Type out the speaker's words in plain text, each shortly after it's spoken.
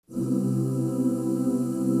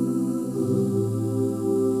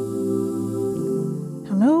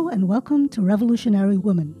welcome to Revolutionary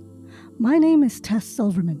Women. My name is Tess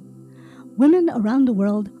Silverman. Women around the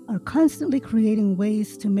world are constantly creating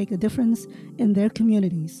ways to make a difference in their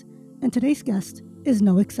communities, and today's guest is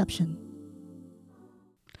no exception.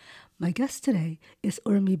 My guest today is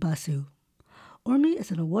Urmi Basu. Urmi is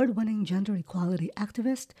an award winning gender equality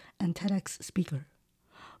activist and TEDx speaker.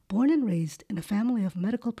 Born and raised in a family of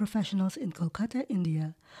medical professionals in Kolkata,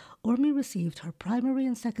 India, Urmi received her primary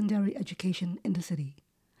and secondary education in the city.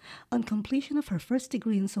 On completion of her first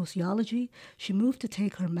degree in sociology, she moved to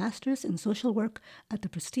take her master's in social work at the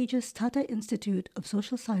prestigious Tata Institute of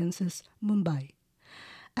Social Sciences, Mumbai.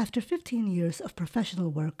 After 15 years of professional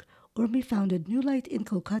work, Urmi founded New Light in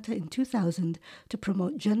Kolkata in 2000 to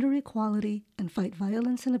promote gender equality and fight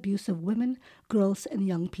violence and abuse of women, girls, and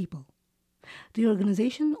young people. The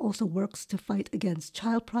organization also works to fight against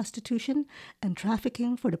child prostitution and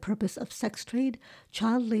trafficking for the purpose of sex trade,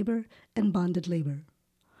 child labor, and bonded labor.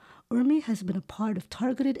 Urmi has been a part of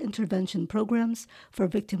targeted intervention programs for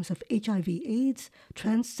victims of HIV/AIDS,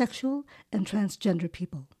 transsexual, and transgender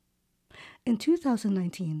people. In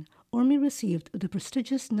 2019, Urmi received the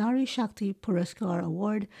prestigious Nari Shakti Puraskar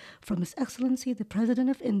Award from His Excellency the President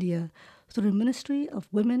of India through the Ministry of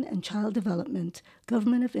Women and Child Development,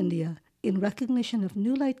 Government of India, in recognition of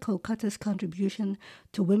New Light Kolkata's contribution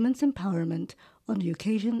to women's empowerment on the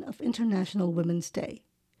occasion of International Women's Day.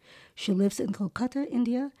 She lives in Kolkata,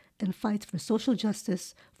 India, and fights for social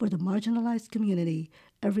justice for the marginalized community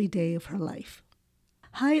every day of her life.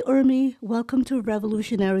 Hi, Urmi. Welcome to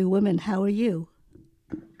Revolutionary Women. How are you?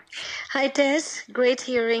 Hi, Tess. Great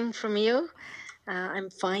hearing from you. I'm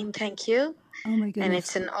fine, thank you. Oh my And goodness.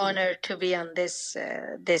 it's an honor to be on this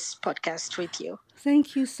podcast with you.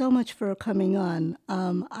 Thank you so much for coming on.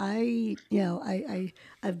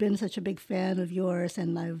 I've been such a big fan of yours,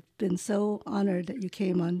 and I've been so honored that you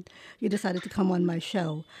came on. You decided to come on my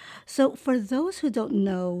show. So, for those who don't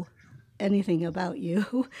know anything about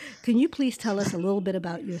you, can you please tell us a little bit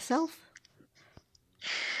about yourself?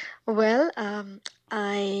 Well,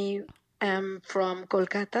 I am from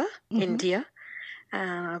Kolkata, Mm-hmm. India.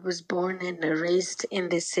 I was born and raised in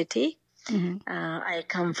this city. Mm-hmm. I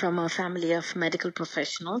come from a family of medical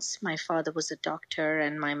professionals. My father was a doctor,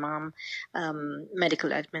 and my mom,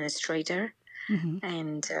 medical administrator. Mm-hmm.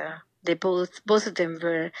 And they both of them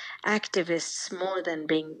were activists more than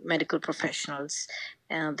being medical professionals.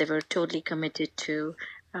 They were totally committed to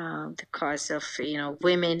the cause of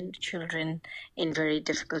women, children in very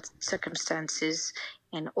difficult circumstances,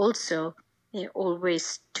 and also they always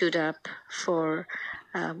stood up for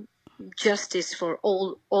um, justice for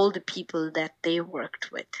all the people that they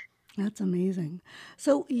worked with. That's amazing.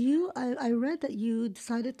 So I read that you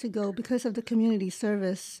decided to go because of the community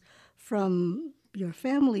service from your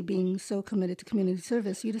family being so committed to community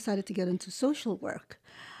service. You decided to get into social work.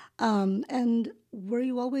 And were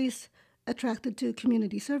you always attracted to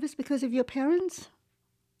community service because of your parents?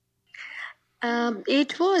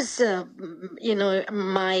 It was,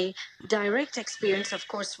 my direct experience, of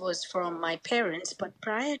course, was from my parents. But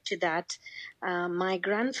prior to that, my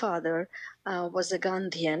grandfather was a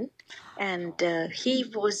Gandhian, and he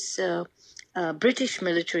was a British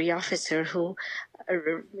military officer who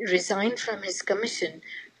resigned from his commission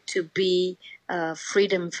to be a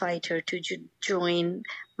freedom fighter to join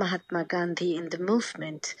Mahatma Gandhi in the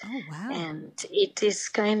movement. Oh, wow. And it is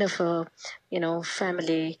kind of a,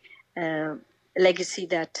 family uh, legacy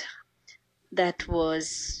that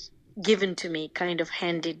was given to me, kind of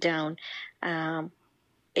handed down. Um,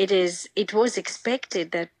 it was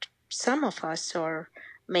expected that some of us, or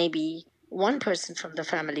maybe one person from the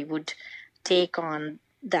family, would take on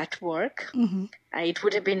that work. Mm-hmm. It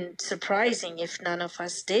would have been surprising if none of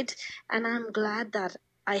us did, and I'm glad that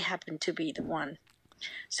I happened to be the one.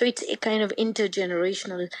 So it's a kind of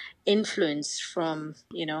intergenerational influence from,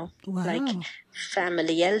 like Wow.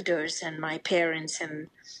 family elders and my parents, and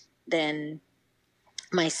then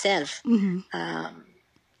myself, Mm-hmm. um,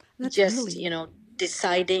 That's just, really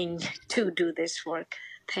deciding to do this work.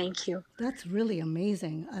 Thank you. that's really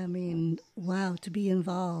amazing. I mean, wow, to be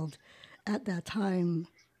involved at that time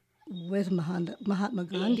with Mahatma Eh,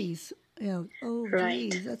 Gandhi's, oh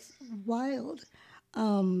Right. geez, that's wild.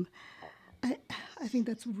 Um, I I think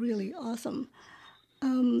that's really awesome.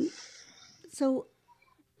 Um, so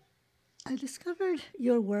I discovered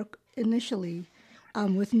your work initially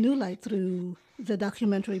with New Light through the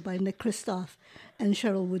documentary by Nick Kristoff and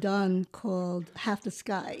Cheryl Woodan called Half the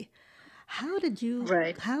Sky.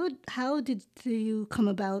 Right. How did you come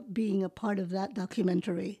about being a part of that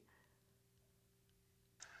documentary?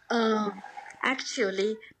 Um,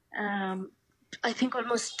 Actually, um, I think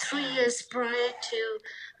almost 3 years prior to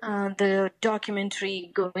the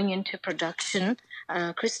documentary going into production,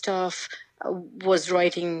 Christoph was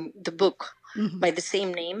writing the book Mm-hmm. by the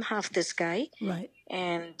same name, Half the Sky. Right.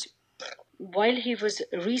 And while he was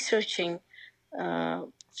researching uh,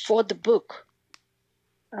 for the book,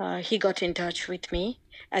 he got in touch with me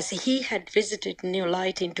as he had visited New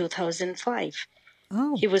Light in 2005.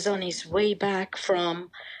 Oh. He was on his way back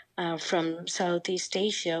from Southeast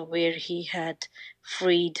Asia, where he had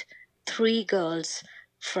freed 3 girls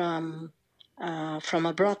from from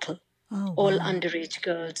a brothel, Oh, all wow. underage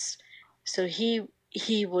girls. So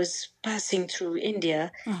he was passing through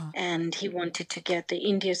India, Uh-huh. and he wanted to get the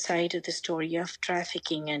India side of the story of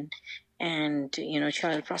trafficking and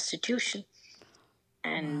child prostitution.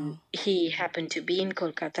 And Wow. he happened to be in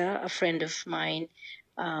Kolkata. A friend of mine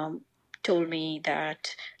um, told me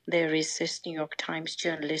that there is this New York Times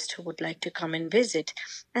journalist who would like to come and visit.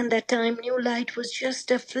 And that time, New Light was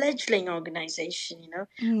just a fledgling organization.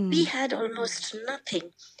 We Mm. had almost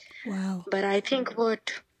nothing. Wow. But I think what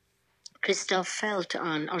Christoph felt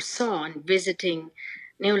on or saw on visiting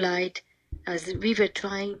New Light as we were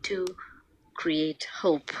trying to create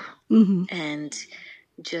hope Mm-hmm. and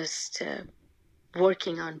just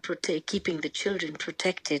working on keeping the children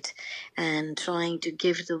protected and trying to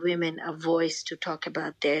give the women a voice to talk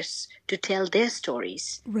about theirs, to tell their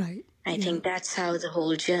stories. Right. I Yeah. think that's how the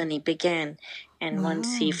whole journey began. And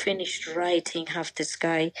once he Wow. finished writing Half the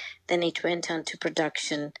Sky, then it went on to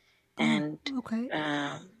production. Oh, And okay.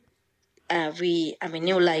 uh,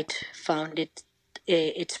 New Light found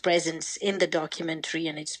its presence in the documentary,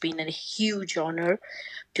 and it's been a huge honor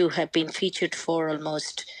to have been featured for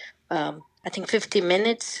almost, I think, 50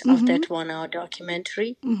 minutes of Mm-hmm. that 1 hour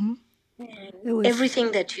documentary. Mm-hmm. And It was,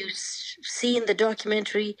 everything that you see in the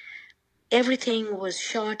documentary, everything was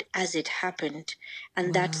shot as it happened.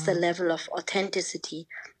 And that's the wow. level of authenticity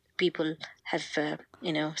people have,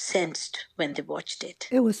 sensed when they watched it.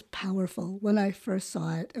 It was powerful. When I first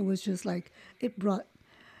saw it, it was just like, it brought,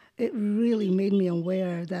 it really made me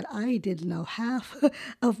aware that I didn't know half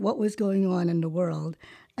of what was going on in the world.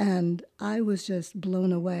 And I was just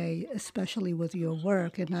blown away, especially with your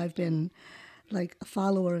work. And I've been like a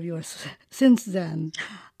follower of yours since then.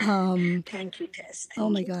 Thank you, Tess. Oh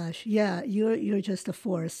Thank my you. gosh, yeah, you're just a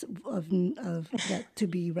force of that to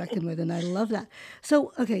be reckoned with, and I love that.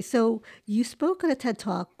 So okay, so you spoke at a TED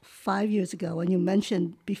Talk 5 years ago, and you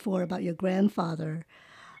mentioned before about your grandfather,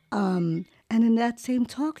 and in that same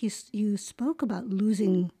talk, you spoke about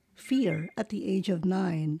losing fear at the age of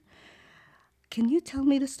 9. Can you tell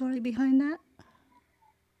me the story behind that?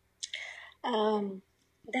 Um,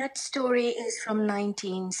 that story is from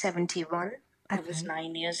 1971. I was Okay.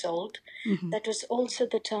 9 years old. Mm-hmm. That was also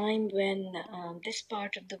the time when this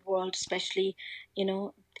part of the world, especially,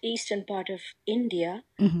 eastern part of India,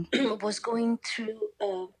 Mm-hmm. was going through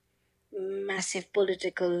a massive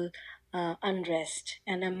political unrest,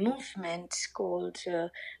 and a movement called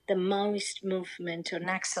the Maoist movement or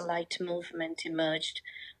Naxalite movement emerged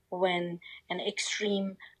when an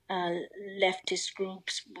extreme uh, leftist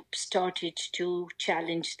groups started to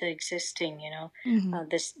challenge the existing, Mm-hmm.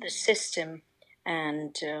 the system,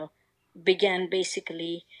 and began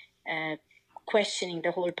basically uh, questioning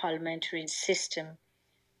the whole parliamentary system,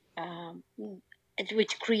 um,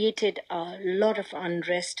 which created a lot of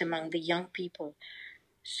unrest among the young people.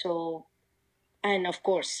 So, and of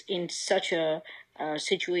course, in such a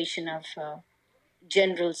situation of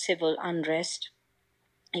general civil unrest,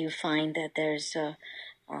 you find that there's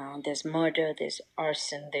murder, there's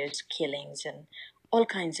arson, there's killings, and all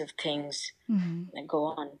kinds of things Mm-hmm. that go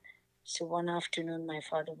on. So one afternoon, my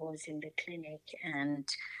father was in the clinic, and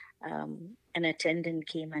an attendant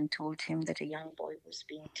came and told him that a young boy was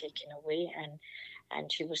being taken away,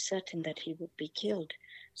 and she was certain that he would be killed.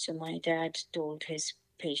 So my dad told his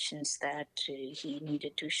patients that he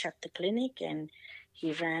needed to shut the clinic, and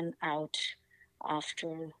he ran out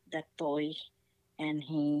after that boy, and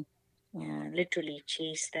he literally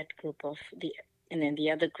chased that group of the and then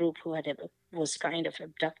the other group who was kind of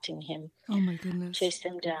abducting him, Oh my goodness. chased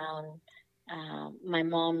him down. My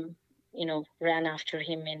mom, ran after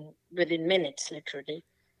him in within minutes, literally,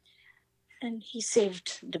 and he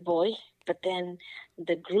saved the boy. But then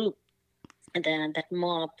the group, that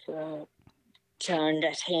mob, turned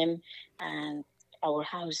at him, and our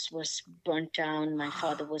house was burnt down. My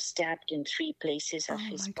father was stabbed in 3 places of Oh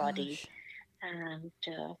his my body, gosh. and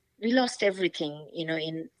we lost everything.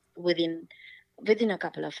 In within within a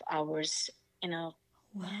couple of hours. You know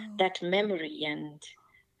Wow. that memory, and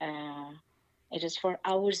uh, it is for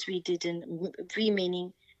hours we didn't we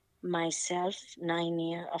meaning myself 9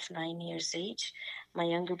 years age, my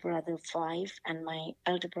younger brother 5, and my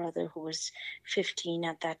elder brother who was 15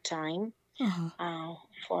 at that time. Uh huh. Uh,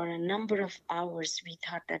 for a number of hours, we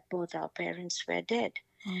thought that both our parents were dead,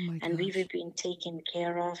 Oh my and we were gosh. being taken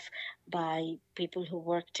care of by people who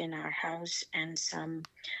worked in our house and some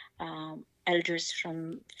elders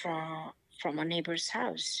from a neighbor's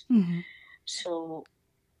house. Mm-hmm. So,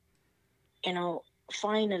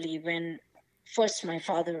 finally, when first my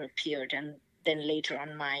father appeared, and then later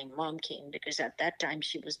on my mom came, because at that time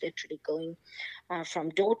she was literally going from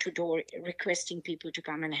door to door requesting people to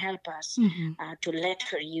come and help us, Mm-hmm. to let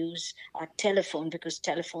her use a telephone, because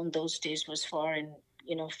telephone those days was far and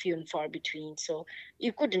few and far between. So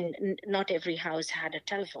you couldn't, not every house had a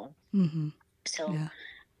telephone. Mm-hmm. So Yeah.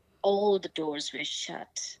 all the doors were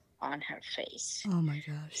shut on her face. Oh my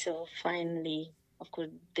gosh. So finally, of course,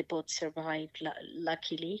 they both survived.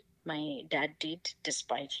 Luckily, my dad did,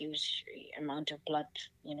 despite huge amount of blood,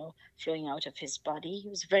 flowing out of his body. He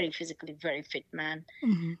was very physically very fit man.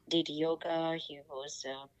 Mm-hmm. Did yoga. He was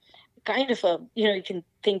kind of a, you can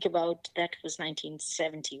think about that was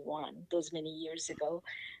 1971, those many years ago,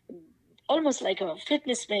 almost like a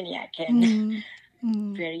fitness maniac and Mm-hmm.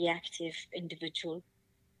 Mm-hmm. very active individual.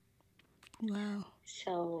 Wow.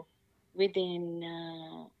 So within,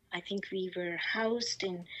 I think we were housed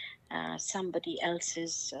in somebody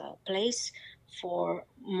else's place for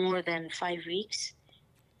more than 5 weeks.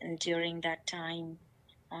 And during that time,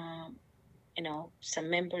 um, some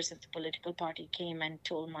members of the political party came and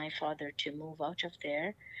told my father to move out of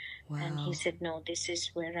there. And he Wow. said, no, this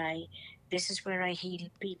is where I heal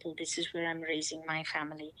people. This is where I'm raising my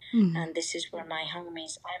family. Mm-hmm. And this is where my home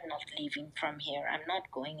is. I'm not leaving from here. I'm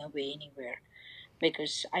not going away anywhere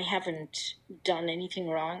because I haven't done anything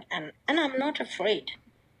wrong, and I'm not afraid.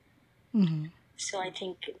 Mm-hmm. So I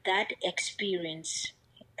think that experience,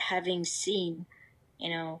 having seen,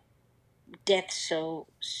 you know, death so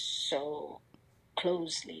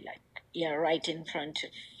closely, like you're right in front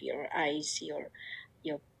of your eyes, your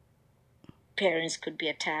parents could be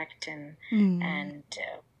attacked, Mm-hmm. and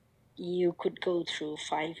you could go through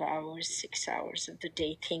 5 hours, 6 hours of the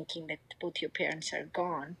day thinking that both your parents are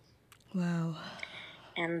gone, Wow.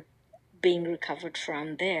 and being recovered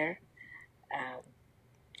from there. Um,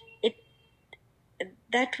 it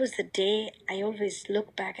that was the day I always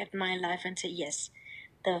look back at my life and say, yes,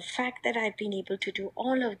 the fact that I've been able to do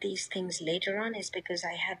all of these things later on is because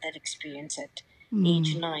I had that experience at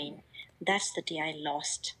age Mm-hmm. 9. That's the day I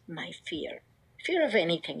lost my fear of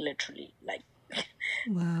anything, literally. Like,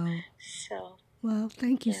 Wow. so, Wow.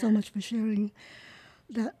 Thank you yeah. so much for sharing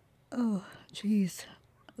that. Oh, jeez.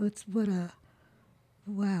 It's what a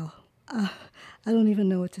wow. Uh, I don't even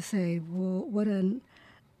know what to say. Well, what an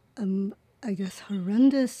I guess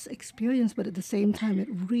horrendous experience, but at the same time, it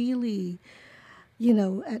really,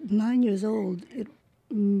 at 9 years old, it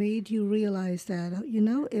made you realize that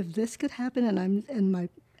if this could happen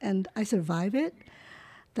and I survive it,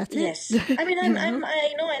 that's it. Yes, I mean, you know.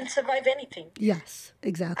 I know I'll survive anything. Yes, I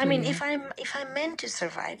exactly. mean, Yeah. if I'm meant to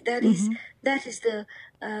survive, that is Mm-hmm. that is the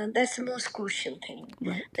that's the most crucial thing.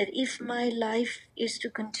 Right. That if my life is to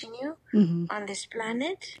continue Mm-hmm. on this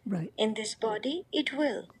planet, Right. in this body, it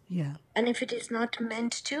will. Yeah. And if it is not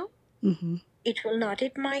meant to, Mm-hmm. it will not.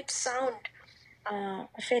 It might sound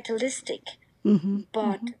fatalistic, Mm-hmm.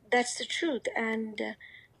 but Mm-hmm. that's the truth. And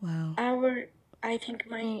Wow. our, I think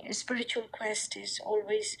my spiritual quest is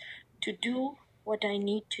always to do what I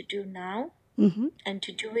need to do now, Mm-hmm. and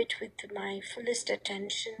to do it with my fullest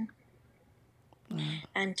attention, Wow.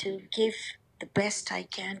 and to give the best I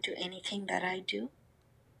can to anything that I do.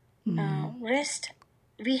 Mm. Rest,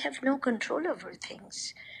 we have no control over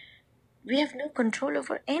things. We have no control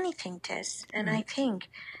over anything, Tess. And I Right. think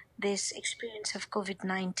this experience of COVID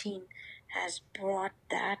 19 has brought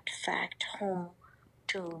that fact home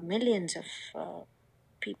to millions of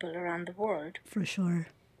people around the world. For sure.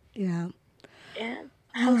 Yeah. And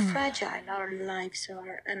how Oh, fragile our lives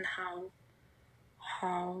are, and how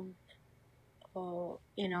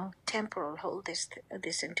temporal whole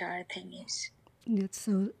this entire thing is. it's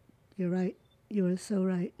so. You're right. You are so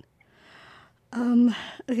right.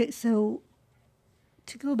 Okay, so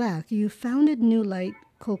to go back, you founded New Light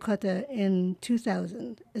Kolkata in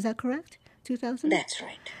 2000. Is that correct? 2000? That's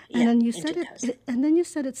right. And Yeah, then you in said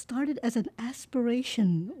 2000. it started as an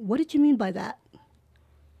aspiration. What did you mean by that?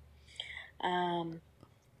 Um,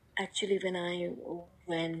 Actually, when I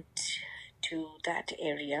went to that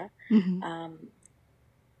area, Mm-hmm. um,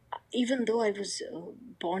 even though I was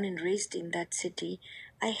born and raised in that city,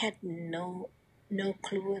 I had no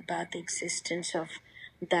clue about the existence of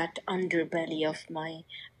that underbelly of my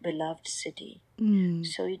beloved city.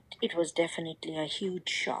 So it was definitely a huge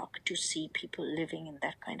shock to see people living in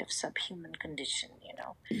that kind of subhuman condition.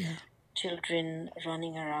 Yeah. Children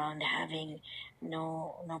running around having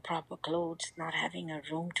no proper clothes, not having a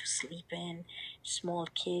room to sleep in, small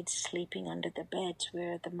kids sleeping under the beds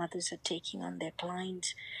where the mothers are taking on their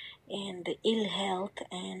clients, and the ill health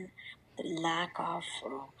and the lack of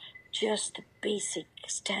just the basic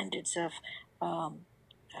standards of um,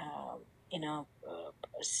 uh, you know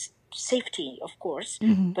safety, of course,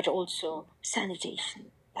 Mm-hmm. but also sanitation.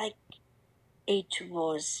 Like, it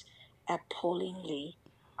was appallingly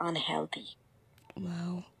unhealthy.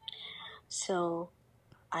 Wow. So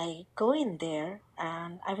I go in there,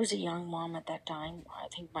 and I was a young mom at that time. I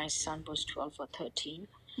think my son was 12 or 13.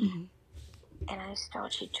 Mm-hmm. And I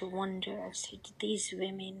started to wonder. I said, these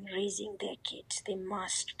women raising their kids, they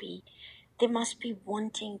must be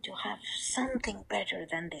wanting to have something better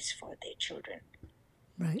than this for their children.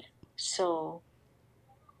 Right. So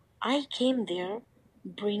I came there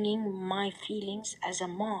bringing my feelings as a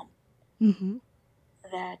mom, Mm-hmm.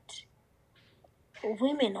 that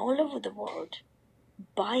women all over the world,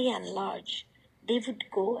 by and large, they would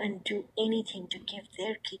go and do anything to give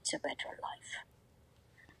their kids a better life.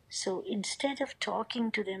 So instead of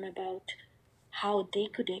talking to them about how they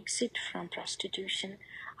could exit from prostitution,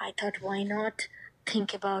 I thought, why not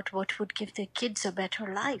think about what would give their kids a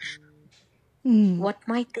better life? Mm. What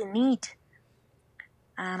might they need?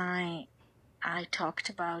 And I talked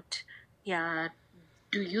about, yeah,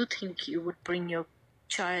 do you think you would bring your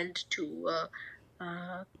child to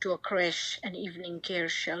a creche, an evening care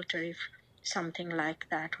shelter, if something like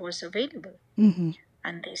that was available? Mm-hmm.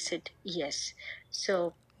 And they said yes.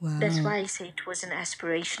 So that's Wow. why I say it was an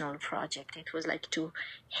aspirational project. It was like to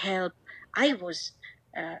help. I was,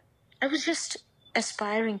 uh, I was just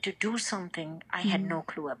aspiring to do something I had Mm. no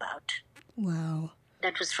clue about. Wow.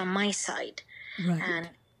 That was from my side, Right. and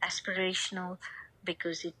aspirational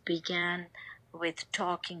because it began with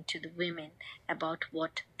talking to the women about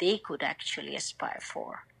what they could actually aspire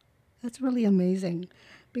for. That's really amazing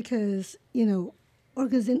because,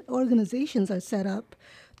 organizations are set up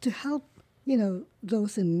to help,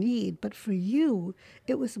 those in need. But for you,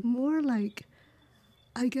 it was more like,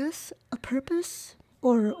 I guess, a purpose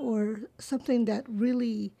or something that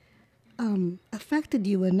really affected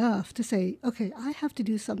you enough to say, okay, I have to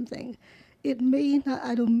do something. It may not,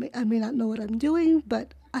 I may not know what I'm doing,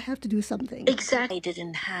 but I have to do something. Exactly. I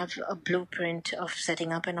didn't have a blueprint of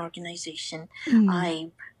setting up an organization. Mm.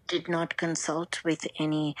 I did not consult with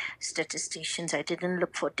any statisticians. I didn't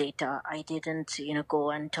look for data. I didn't, go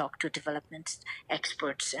and talk to development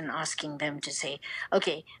experts and asking them to say,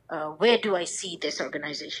 okay, where do I see this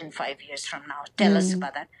organization 5 years from now? Tell us Mm.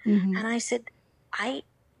 about that. Mm-hmm. And I said, I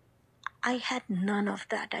I had none of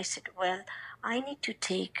that. I said, well, I need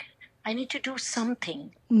to do something,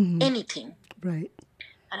 Mm-hmm. anything. Right.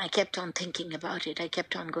 And I kept on thinking about it. I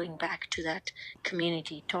kept on going back to that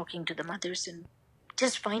community, talking to the mothers, and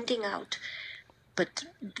just finding out. But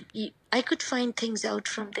I could find things out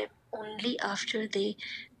from them only after they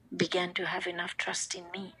began to have enough trust in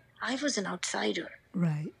me. I was an outsider.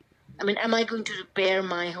 Right. I mean, am I going to bear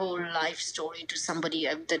my whole life story to somebody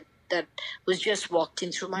that was just walked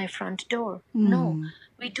in through my front door? No, Mm.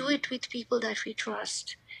 we do it with people that we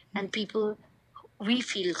trust and people we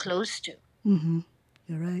feel close to. Mm-hmm.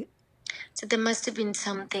 You're right. So there must have been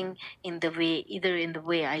something in the way, either in the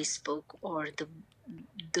way I spoke or the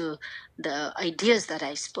the ideas that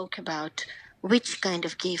I spoke about, which kind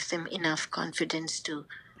of gave them enough confidence to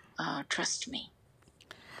trust me.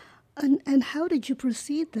 And how did you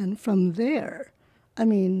proceed then from there? I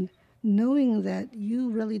mean, knowing that you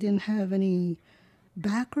really didn't have any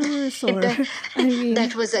backers or, that I that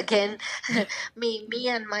mean, was again me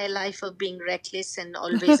and my life of being reckless and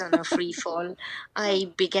always on a free fall. I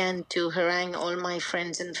began to harangue all my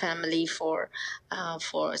friends and family for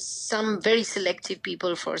some very selective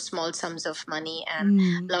people for small sums of money, and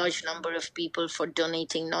mm, large number of people for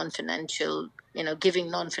donating giving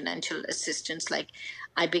non-financial assistance. Like,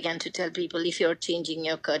 I began to tell people, if you're changing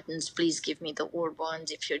your curtains, please give me the old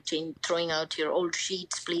ones. If you're throwing out your old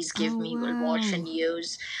sheets, please give oh, me, we'll wash and wow.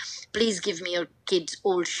 use. Please give me your kids'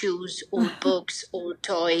 old shoes, old books, old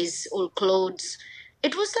toys, old clothes.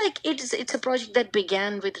 It was like it's a project that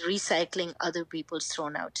began with recycling other people's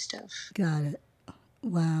thrown out stuff. Got it.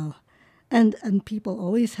 Wow. And people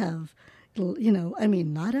always have, I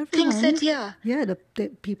mean, not Things that, everyone. yeah, Yeah, the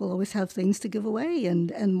people always have things to give away,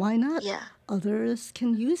 and why not? yeah. Others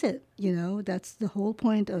can use it. That's the whole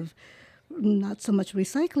point of not so much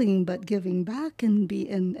recycling, but giving back and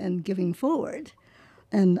giving forward.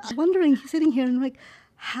 And I'm wondering, sitting here and like,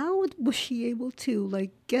 how was she able to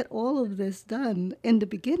like get all of this done in the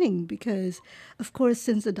beginning? Because of course,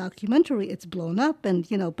 since the documentary, it's blown up, and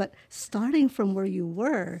but starting from where you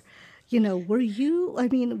were, were you? I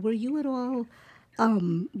mean, were you at all?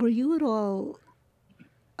 Were you at all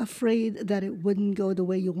afraid that it wouldn't go the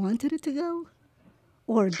way you wanted it to go?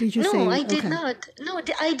 Or did you No, say, I did okay, not. No,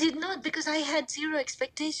 I did not because I had zero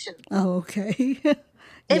expectation. oh, okay.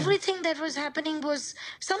 Yeah, Everything that was happening was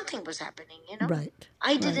something was happening. right,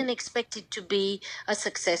 I right. didn't expect it to be a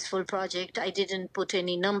successful project. I didn't put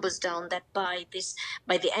any numbers down that by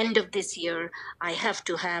the end of this year I have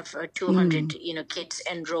to have 200 Mm, kids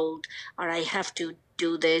enrolled, or I have to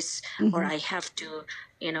do this, or mm-hmm, I have to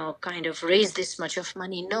kind of raise this much of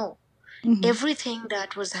money. No, mm-hmm, everything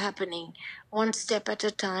that was happening, one step at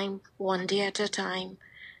a time, one day at a time,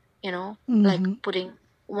 like mm-hmm. putting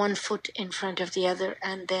one foot in front of the other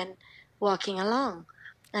and then walking along.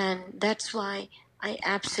 And that's why I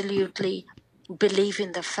absolutely believe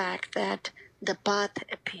in the fact that the path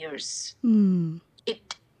appears. Mm,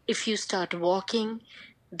 It, if you start walking,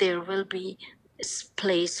 there will be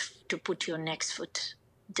place to put your next foot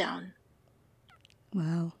down.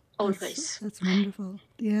 wow, Always. that's wonderful.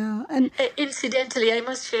 Yeah, and Incidentally, I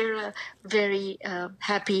must share a very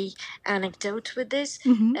happy anecdote with this.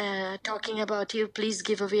 mm-hmm, Talking about you, please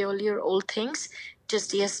give away all your old things.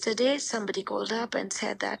 Just yesterday, somebody called up and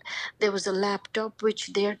said that there was a laptop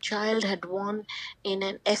which their child had won in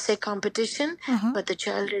an essay competition, uh-huh. but the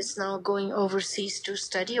child is now going overseas to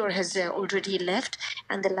study or has already left,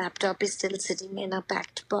 and the laptop is still sitting in a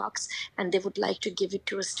packed box, and they would like to give it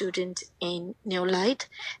to a student in New Light.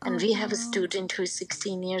 And Oh we have a wow. student who is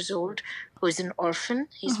 16 years old, who is an orphan.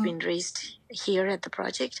 He's Uh-huh. been raised here at the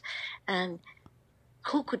project. And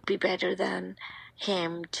who could be better than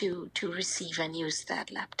him to receive and use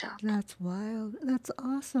that laptop? That's wild. That's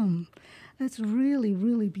awesome. That's really,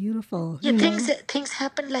 really beautiful, Yeah, things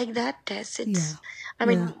happen like that, Tess. Yeah. I Yeah.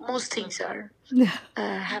 mean, most things are Yeah.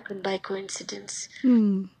 happen by coincidence.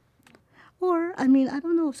 Hmm. Or, I mean, I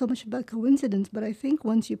don't know so much about coincidence, but I think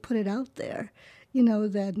once you put it out there,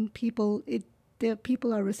 then the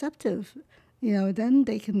people are receptive. Then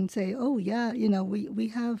they can say, "Oh yeah, we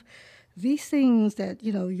have these things that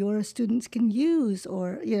your students can use,"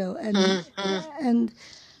 or Mm-hmm. and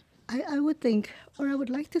I would think, or I would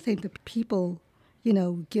like to think that people,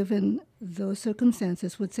 given those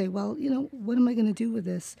circumstances, would say, well, what am I going to do with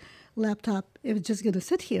this laptop if it's just going to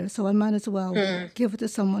sit here? So I might as well Mm. give it to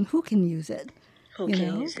someone who can use it, Who you can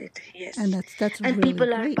know? use it? And Yes. that's And really people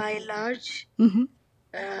are great. by and large Mm-hmm.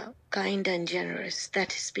 kind and generous. That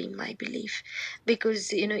has been my belief, because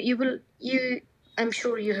I'm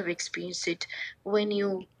sure you have experienced it when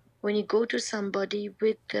you go to somebody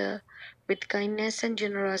with kindness and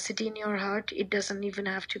generosity in your heart. It doesn't even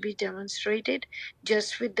have to be demonstrated.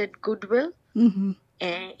 Just with that goodwill, Mm-hmm.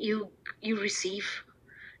 and you receive,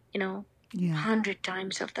 you know, Yeah. 100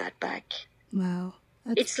 times of that back. Wow.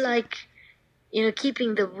 That's It's like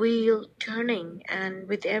keeping the wheel turning, and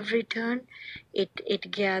with every turn it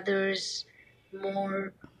gathers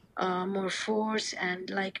more more force, and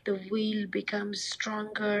like the wheel becomes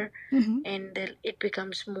stronger, mm-hmm. and it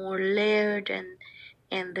becomes more layered,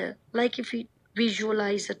 and like if you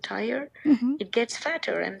visualize a tire, Mm-hmm. it gets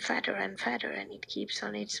fatter and fatter and fatter, and it keeps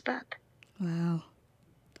on its path. Wow.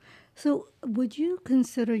 So would you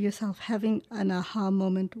consider yourself having an aha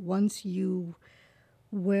moment once you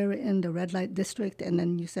were in the red light district and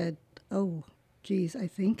then you said, "Oh, geez, I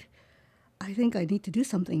think I need to do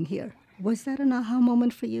something here." Was that an aha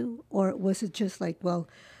moment for you, or was it just like, well,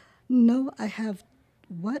 no, I have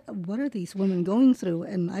what are these women going through,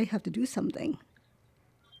 and I have to do something?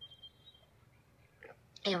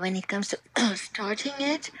 And when it comes to starting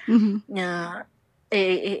it, Mm-hmm. uh,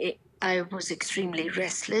 I was extremely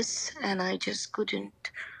restless, and I just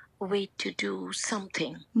couldn't wait to do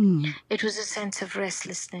something. Mm. It was a sense of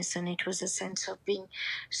restlessness, and it was a sense of being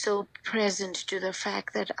so present to the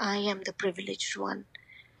fact that I am the privileged one.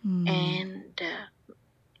 Mm. And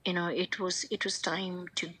it was time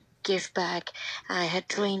to give back. I had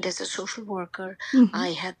trained as a social worker. Mm-hmm. I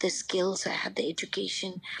had the skills, I had the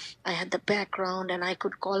education, I had the background, and I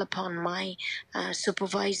could call upon my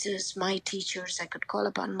supervisors, my teachers, I could call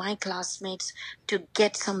upon my classmates to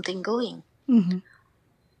get something going. Mm-hmm.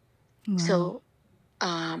 Wow. So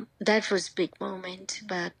that was a big moment.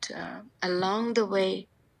 But along the way,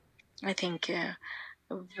 I think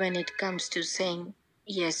when it comes to saying,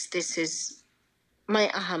 yes, this is my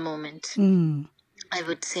aha moment, Mm. I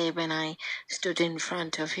would say when I stood in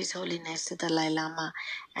front of His Holiness the Dalai Lama,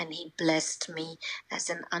 and he blessed me as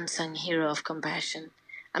an unsung hero of compassion.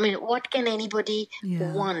 I mean, what can anybody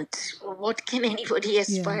Yeah. want? What can anybody Yeah.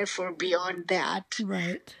 aspire for beyond that?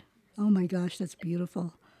 Right. Oh my gosh, that's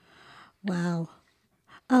beautiful. Wow.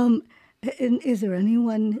 Um, and is there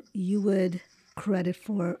anyone you would credit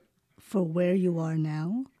for where you are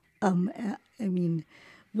now? I mean,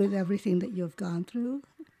 with everything that you've gone through.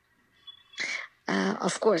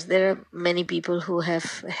 Of course, there are many people who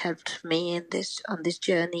have helped me in this on this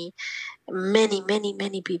journey.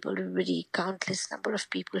 Many people, really countless number of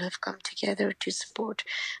people have come together to support.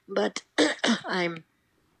 But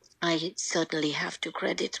I certainly have to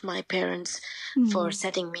credit my parents for Mm,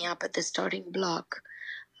 setting me up at the starting block,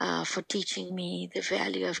 for teaching me the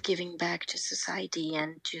value of giving back to society,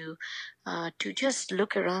 and to just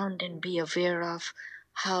look around and be aware of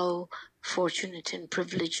how fortunate and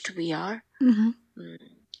privileged we are. mm-hmm.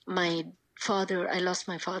 My I lost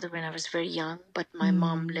my father when I was very young, but my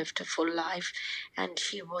mom Mm, lived a full life, and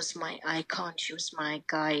she was my icon. She was my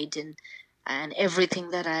guide, and everything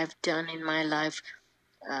that I've done in my life,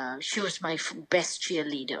 she was my best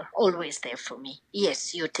cheerleader, always there for me.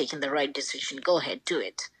 Yes, you're taking the right decision. Go ahead, do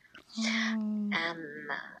it. oh. And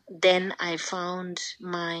then I found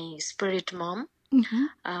my spirit mom, Mm-hmm.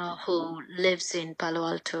 who lives in Palo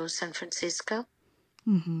Alto, San Francisco.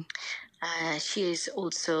 Mm-hmm. She is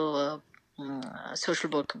also a social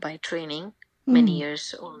worker by training, many Mm,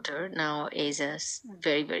 years older now, is a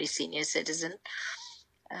very senior citizen,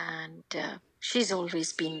 and she's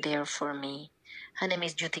always been there for me. Her name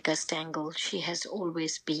is Jutika Stangle. She has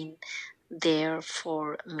always been there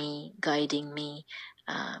for me, guiding me,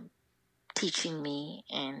 um, teaching me,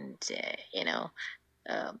 and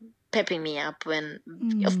pepping me up when,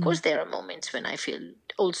 of mm. course, there are moments when I feel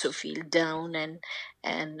down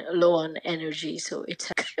and low on energy. So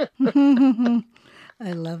it's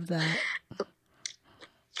I love that.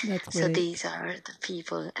 That's so great. these are the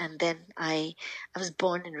people. And then I was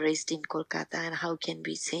born and raised in Kolkata, and how can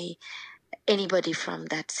we say anybody from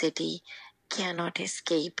that city cannot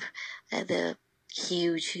escape the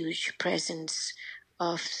huge presence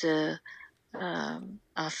of the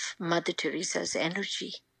of Mother Teresa's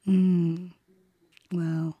energy. Mm,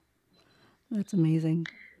 wow, that's amazing.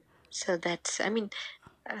 So that's, I mean,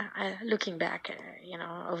 looking back,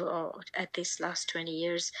 at these last 20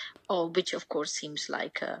 years, oh, which of course seems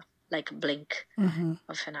like a blink Uh huh.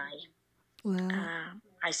 of an eye. Wow.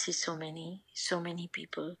 I see so many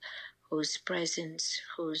people whose presence,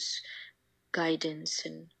 whose guidance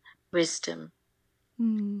and wisdom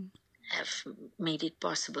Mm, have made it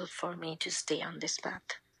possible for me to stay on this path.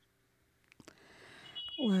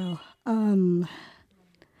 wow.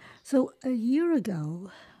 So a year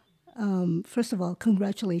ago, first of all,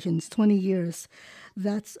 congratulations, 20 years.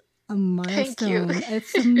 That's a Thank you. milestone.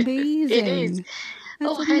 It's It is. amazing.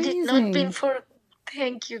 That's Oh, had it not been amazing. for,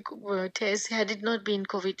 thank you, Tess. Had it not been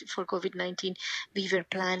COVID-19, we were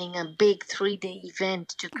planning a big 3-day event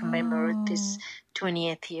to commemorate this Oh,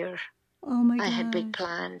 20th year. oh my I had big gosh.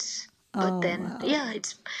 plans, but Oh, then wow. yeah,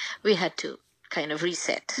 it's we had to kind of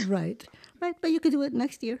reset. Right. Right. But you could do it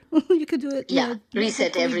next year. You could do it, Yeah,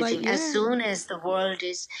 reset hopefully by, everything as yeah. soon as the world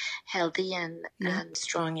is healthy Yep. and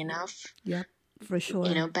strong enough. Yep. For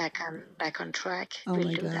sure. Back on track. Oh We'll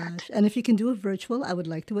my do that. gosh. And if you can do it virtual, I would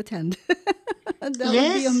like to attend. That would be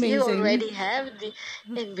Yes, you amazing. already have the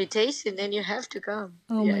invitation, and you have to come.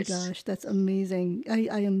 Oh my Yes. gosh, that's amazing.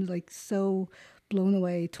 I am like so blown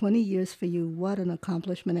away. 20 years for you. What an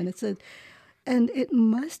accomplishment. And it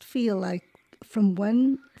must feel like from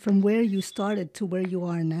where you started to where you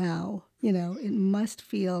are now, it must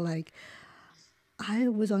feel like I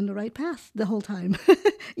was on the right path the whole time.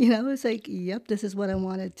 It's like, yep, this is what I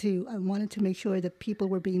wanted to make sure that people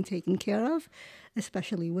were being taken care of,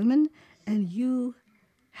 especially women, and you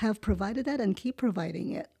have provided that and keep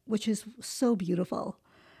providing it, which is so beautiful.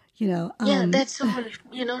 You know, Yeah, um, that's all.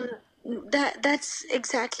 That's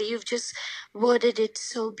exactly. You've just worded it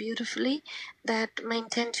so beautifully, that my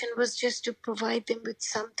intention was just to provide them with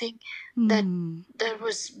something that mm, that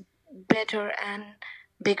was better and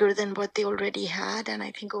bigger than what they already had. And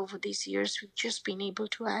I think over these years we've just been able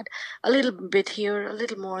to add a little bit here, a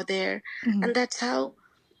little more there, mhm, and that's how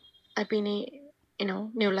I've been,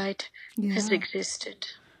 New Light has yeah. existed.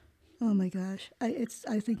 Oh my gosh,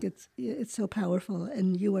 I think it's so powerful,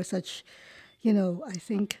 and you are such, I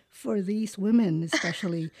think for these women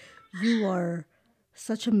especially, you are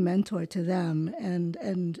such a mentor to them,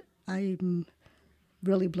 and I'm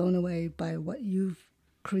really blown away by what you've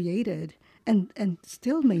created and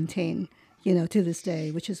still maintain, to this day,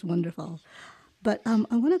 which is wonderful. But I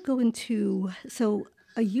want to go into so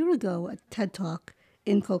a year ago at TED Talk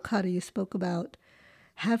in Kolkata, you spoke about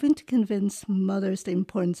having to convince mothers the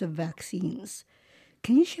importance of vaccines.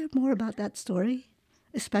 Can you share more about that story,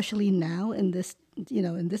 especially now in this,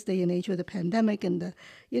 in this day and age with the pandemic and the,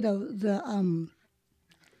 you know,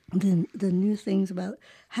 the new things about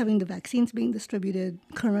having the vaccines being distributed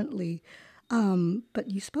currently. But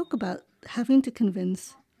you spoke about having to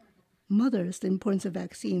convince mothers the importance of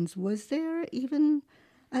vaccines. Was there even,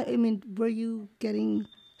 I mean, were you getting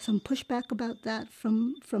some pushback about that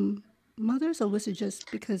from mothers, or was it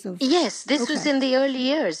just because of? Yes, this was Okay. in the early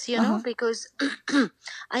years, Uh huh. because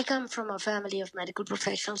I come from a family of medical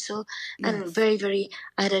professionals, so and Yes. very, very,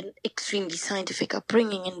 I had an extremely scientific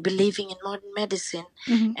upbringing and believing in modern medicine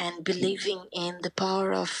Mm-hmm. and believing in the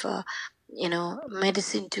power of,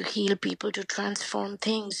 medicine to heal people, to transform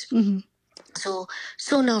things. Mm-hmm. So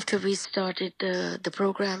soon after we started the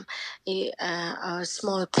program, a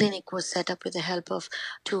small clinic was set up with the help of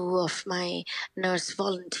two of my nurse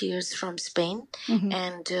volunteers from Spain, Mm-hmm.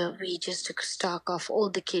 and we just took stock of all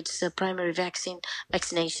the kids' primary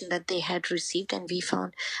vaccination that they had received, and we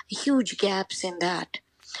found huge gaps in that.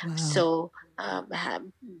 Wow. So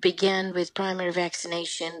began with primary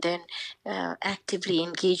vaccination, then actively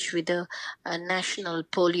engaged with the national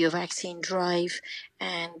polio vaccine drive,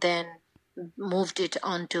 and then moved it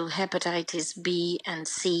on to hepatitis B and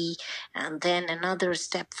C, and then another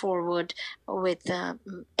step forward with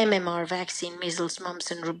MMR vaccine, measles, mumps,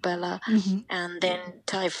 and rubella, Mm-hmm. and then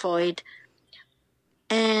typhoid.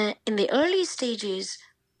 And in the early stages,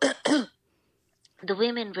 the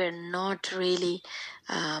women were not really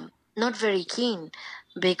not very keen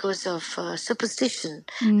because of superstition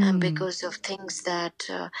and Mm. because of things that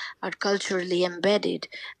are culturally embedded,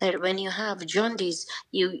 that when you have jaundice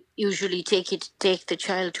you usually take the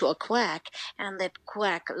child to a quack, and that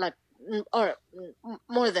quack, like, or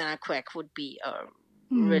more than a quack, would be a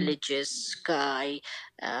Mm. religious guy,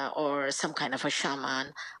 or some kind of a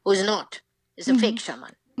shaman who's not, is a Mm-hmm. fake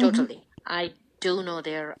shaman Mm-hmm. totally. I do know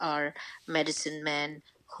there are medicine men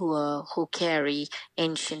who carry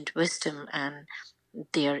ancient wisdom, and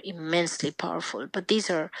they are immensely powerful. But these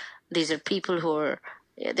are people who are,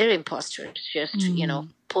 yeah, they're imposters, just Mm.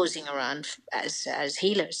 posing around as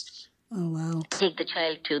healers. Oh wow. Take the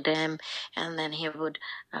child to them, and then he would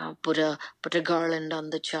put a garland on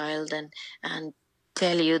the child, and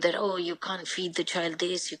tell you that, oh, you can't feed the child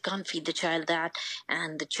this, you can't feed the child that,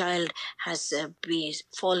 and the child has be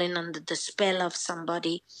fallen under the spell of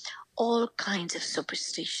somebody. All kinds of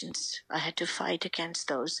superstitions. I had to fight against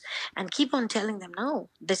those and keep on telling them, no,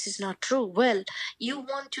 this is not true. Well, you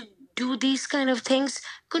want to do these kind of things,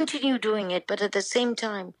 continue doing it, but at the same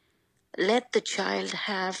time, let the child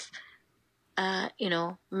have,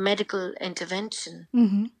 medical intervention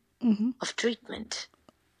Mm-hmm. Mm-hmm. of treatment.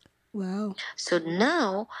 Wow. So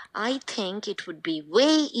now I think it would be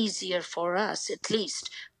way easier for us, at least,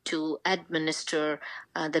 to administer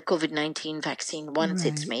the COVID-19 vaccine once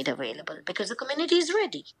it's made Right. available, because the community is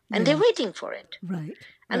ready and they're Yeah. waiting for it. Right.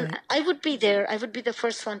 And Right. I would be there. I would be the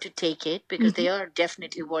first one to take it because Mm-hmm. they are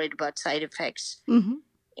definitely worried about side effects. Mm-hmm.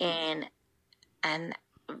 And and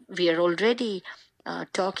we are already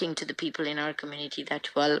talking to the people in our community that,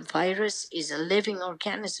 well, virus is a living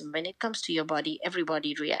organism. When it comes to your body,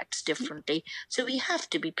 everybody reacts differently, so we have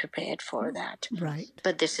to be prepared for that. Right.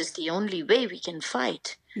 But this is the only way we can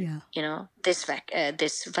fight, Yeah.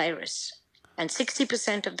 this virus. And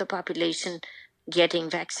 60% of the population getting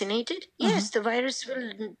vaccinated, Uh-huh. yes, the virus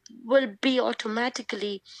will be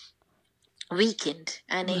automatically weakened,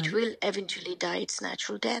 and it Right. will eventually die its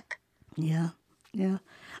natural death. Yeah. Yeah.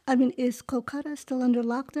 I mean, is Kolkata still under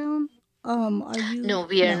lockdown? Are you? No,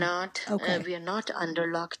 we are No. not. Okay. We are not under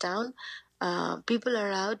lockdown. People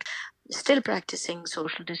are out, still practicing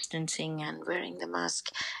social distancing and wearing the mask.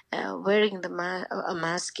 Wearing a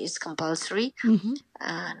mask is compulsory, Mm-hmm.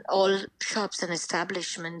 and all shops and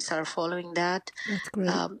establishments are following that. That's great.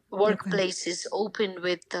 Okay. Workplaces open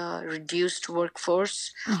with reduced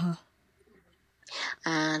workforce, Uh-huh.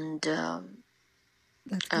 and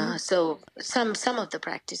That's good. so some of the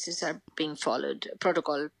practices are being followed.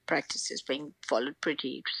 Protocol practices being followed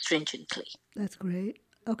pretty stringently. That's great.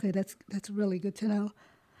 Okay, that's really good to know.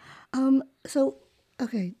 So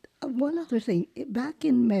okay, one other thing. Back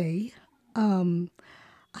in May,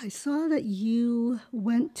 I saw that you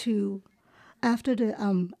went to after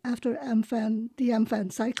Amphan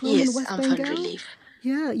cyclone in Yes, West Amphand Bengal. relief.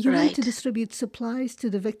 Yeah, you went to Right. distribute supplies to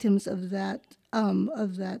the victims of that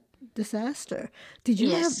disaster.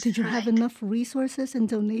 Yes, Did you have right. enough resources and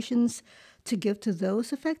donations to give to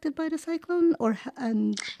those affected by the cyclone,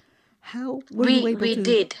 and how were you able We to?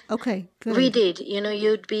 did. Okay, We good. did.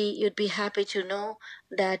 You'd be happy to know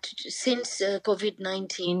that since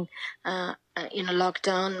COVID-19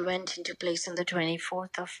 lockdown went into place on the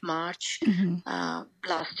 24th of March Mm-hmm.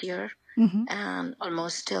 last year, Mm-hmm. and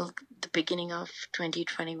almost till the beginning of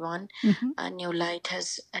 2021, Mm-hmm. New Light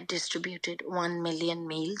has distributed 1 million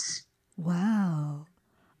meals. Wow.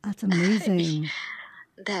 That's amazing.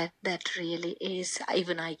 That really is.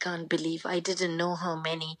 Even I can't believe. I didn't know how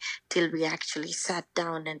many till we actually sat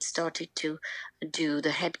down and started to do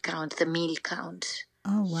the head count, the meal count.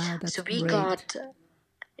 Oh, wow. So That's great.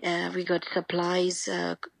 we got supplies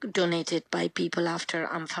donated by people after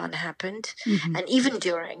Amphan happened, Mm-hmm. and even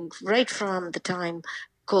during, right from the time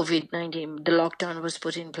COVID-19, the lockdown was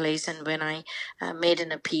put in place, and when I made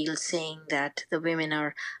an appeal saying that the women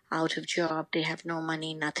are out of job, they have no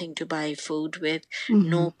money, nothing to buy food with, Mm-hmm.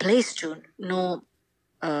 no place to, no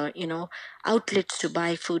outlets to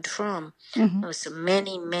buy food from. Mm-hmm. So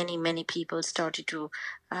many people started to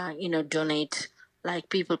donate. Like,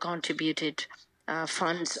 people contributed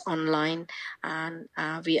funds online, and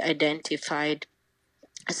we identified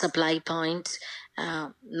supply points.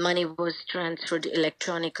 Money was transferred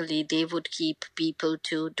electronically. They would keep people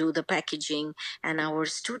to do the packaging, and our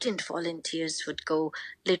student volunteers would go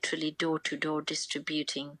literally door to door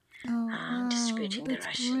Oh, wow. distributing the That's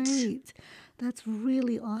rations. great. That's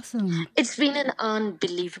really awesome. It's been an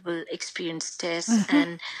unbelievable experience, Tess,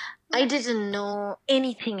 and I didn't know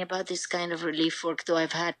anything about this kind of relief work, though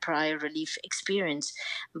I've had prior relief experience,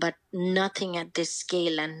 but nothing at this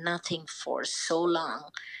scale and nothing for so long.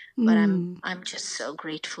 But Mm. I'm just so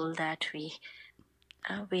grateful that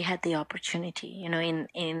we had the opportunity. In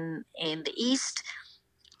the East,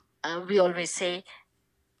 we always say,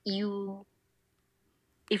 you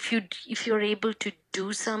if you're able to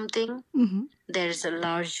do something, Mm-hmm. there's a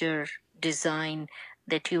larger design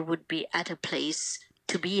that you would be at a place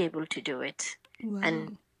to be able to do it.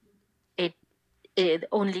 And Wow. it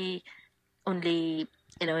only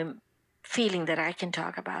feeling that I can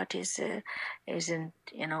talk about is an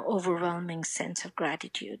overwhelming sense of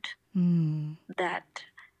gratitude Mm. that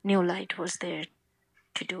New Light was there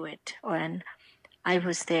to do it, and I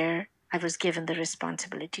was there. I was given the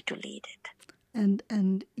responsibility to lead it.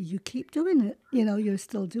 And you keep doing it. You're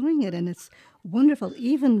still doing it, and it's wonderful,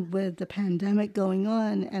 even with the pandemic going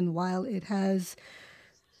on. And while it has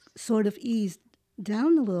sort of eased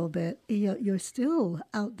down a little bit, you're still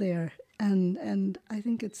out there, and I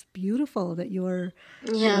think it's beautiful that you're,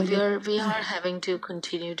 Yeah, we you're, are we are having to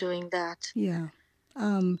continue doing that. yeah.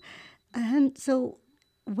 Um, and so,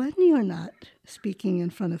 when you're not speaking in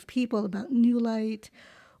front of people about New Light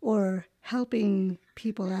or helping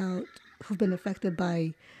people out who've been affected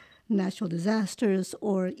by natural disasters,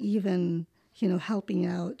 or even, helping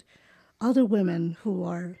out other women who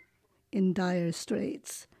are in dire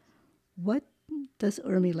straits, what does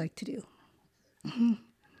Urmi like to do?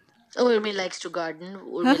 Urmi likes to garden.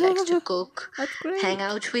 Urmi likes to cook, That's hang great.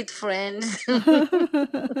 out with friends.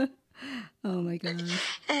 Oh my gosh.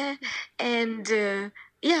 And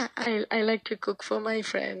yeah, I like to cook for my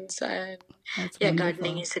friends. And That's yeah,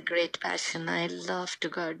 gardening wonderful. is a great passion. I love to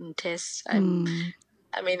garden, Tess. Hmm.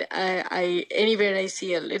 I mean, I anywhere I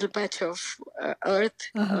see a little patch of earth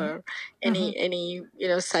Uh-huh. or Uh-huh. any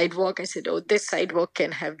sidewalk, I said, oh, this sidewalk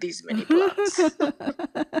can have these many plants.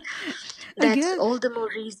 That's Again, all the more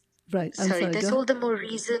reason. right. I'm Sorry, sorry. Go that's ahead. all the more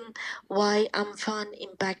reason why Amphan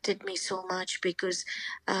impacted me so much, because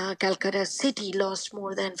Calcutta city lost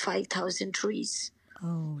more than 5,000 trees.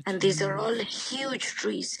 Oh, And these are all jeez. huge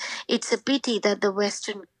trees. It's a pity that the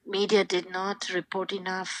Western media did not report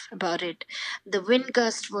enough about it. The wind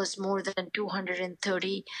gust was more than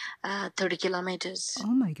 230 30 kilometers,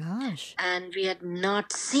 Oh my gosh. and we had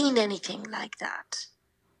not seen anything like that.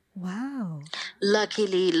 Wow.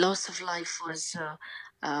 Luckily, loss of life was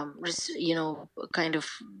kind of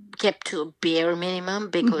kept to a bare minimum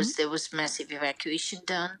Mm-hmm. because there was massive evacuation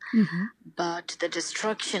done. Mm-hmm. But the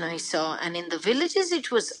destruction I saw, and in the villages,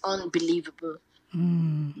 it was unbelievable.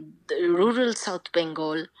 Mm. The rural South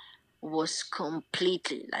Bengal was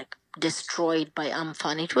completely like destroyed by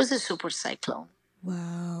Amphan. It was a super cyclone.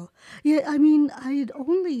 Wow. Yeah, I mean, I had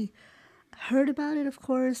only heard about it, of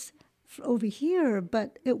course, over here,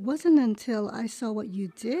 but it wasn't until I saw what you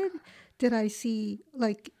did I see,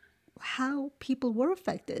 like, how people were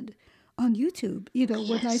affected on YouTube.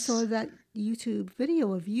 When I saw Yes. that YouTube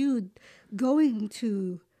video of you going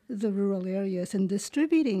to the rural areas and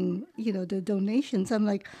distributing, the donations, I'm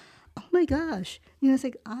like, oh my gosh. It's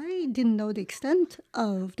like I didn't know the extent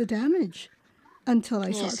of the damage until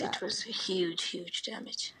I saw Yes, it that. was huge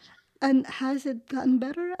damage. And has it gotten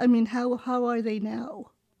better? I mean, how are they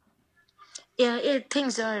now? Yeah,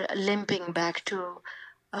 things are limping back to,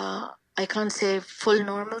 I can't say full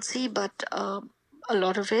normalcy, but a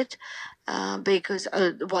lot of it, because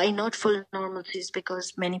why not full normalcy is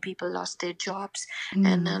because many people lost their jobs,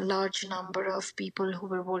 and a Mm. large number of people who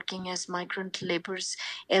were working as migrant laborers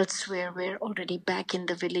elsewhere were already back in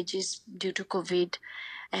the villages due to COVID.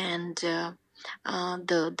 And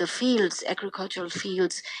the fields, agricultural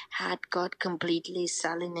fields, had got completely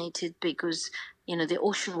salinated because the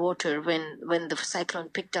ocean water, when the cyclone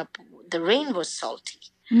picked up, the rain was salty,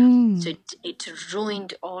 so Mm. it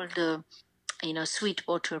ruined all the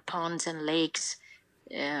sweetwater ponds and lakes.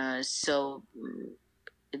 So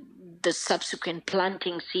the subsequent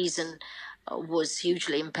planting season was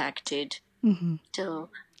hugely impacted. Mm-hmm. So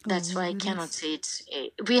Oh that's my why I cannot goodness. say it's.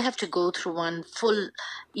 We have to go through one full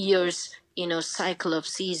year's cycle of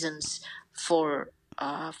seasons for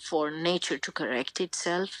nature to correct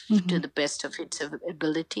itself Mm-hmm. to the best of its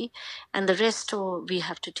ability, and the rest, we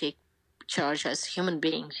have to take charge as human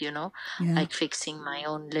beings. Yeah. Like fixing my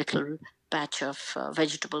own little patch of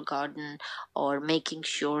vegetable garden, or making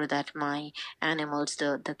sure that my animals,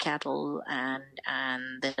 the cattle and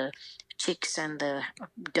the chicks and the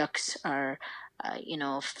ducks are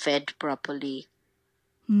fed properly,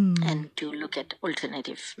 Mm. and to look at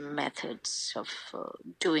alternative methods of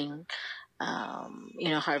doing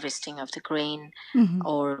harvesting of the grain Mm-hmm.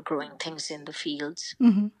 or growing things in the fields.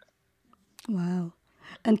 Mm-hmm. Wow.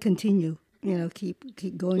 And continue.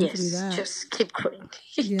 Keep going through Yes, that. just keep going.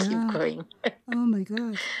 Keep Yeah. going. Oh my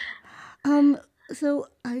gosh. Um, so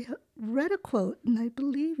I read a quote, and I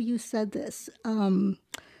believe you said this.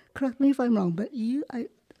 Correct me if I'm wrong, but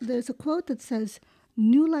there's a quote that says,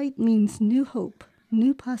 "New light means new hope,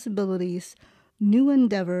 new possibilities, new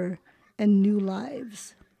endeavor, and new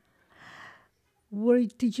lives."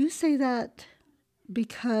 Did you say that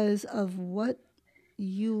because of what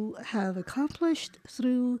you have accomplished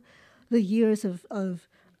through the years of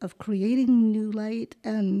creating new light,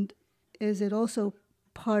 and is it also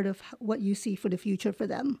part of what you see for the future for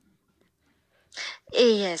them?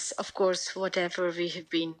 Yes, of course, whatever we have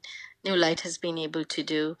been, New Light has been able to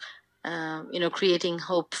do, creating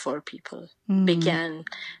hope for people, Mm. began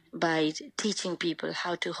by teaching people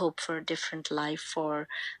how to hope for a different life for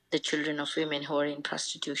the children of women who are in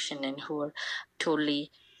prostitution and who are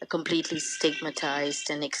totally, completely stigmatized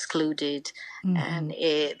and excluded, Mm-hmm. and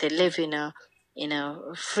they live in a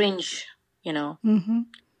fringe, you know, Mm-hmm.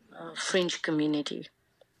 fringe community.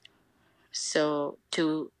 So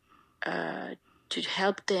uh, to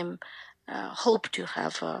help them hope to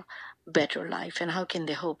have a better life. And how can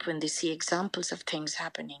they hope when they see examples of things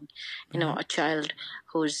happening? Right. A child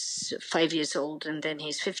who's 5 years old, and then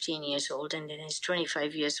he's 15 years old, and then he's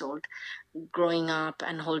 25 years old, growing up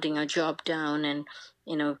and holding a job down, and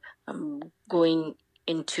going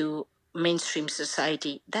into mainstream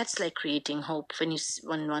society. That's like creating hope.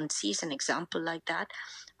 When one sees an example like that,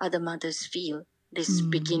 other mothers feel this, Mm.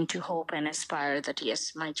 begin to hope and aspire that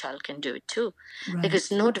yes, my child can do it too,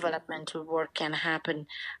 because Right. no developmental work can happen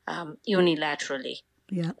unilaterally.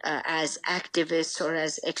 Yeah. As activists or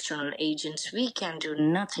as external agents, we can do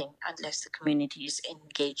nothing unless the community is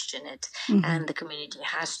engaged in it, Mm-hmm. and the community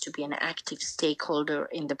has to be an active stakeholder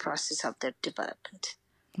in the process of their development.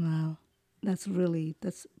 Wow. That's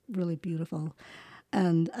really beautiful.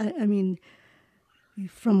 And I mean,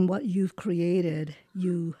 from what you've created,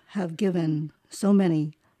 you have given so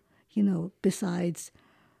many, besides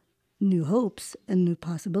new hopes and new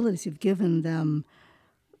possibilities, you've given them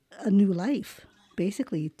a new life,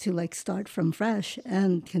 basically, to like start from fresh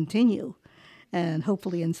and continue and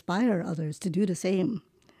hopefully inspire others to do the same.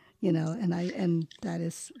 And that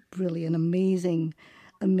is really an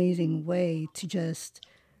amazing way to just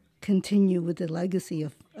continue with the legacy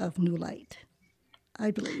of New Light,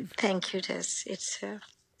 I believe. Thank you, Tess. It's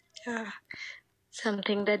uh,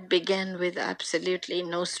 something that began with absolutely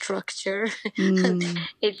no structure. Mm.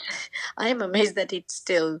 it's I'm amazed that it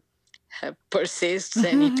still persists,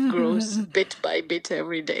 and it grows bit by bit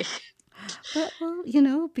every day. But,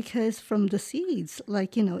 well, because from the seeds,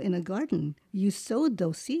 like, in a garden, you sowed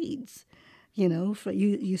those seeds.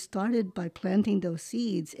 You started by planting those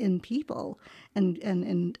seeds in people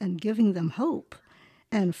and giving them hope.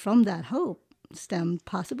 And from that hope stemmed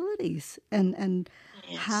possibilities. And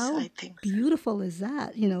Yes, how I think so. beautiful is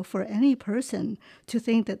that, for any person to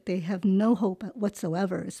think that they have no hope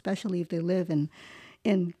whatsoever, especially if they live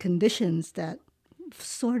in conditions that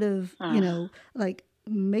sort of, like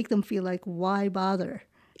make them feel like, why bother?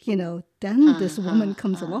 Then this woman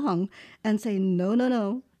comes Mm. along and say, no, no,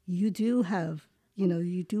 no, you do have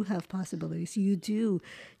possibilities. You do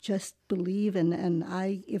just believe and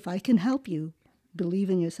if I can help you, believe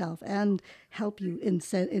in yourself and help you in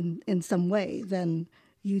some way, then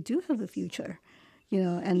you do have a future.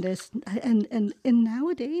 And there's and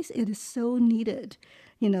nowadays it is so needed,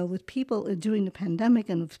 with people during the pandemic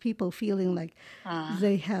and with people feeling like Mm.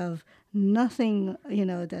 they have nothing,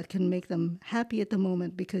 that can make them happy at the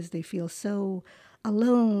moment because they feel so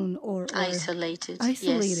alone or Isolated, yes.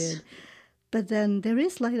 isolated. But then there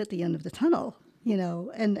is light at the end of the tunnel,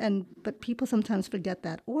 and but people sometimes forget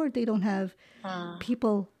that, or they don't have Mm.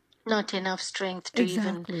 people. Not enough strength to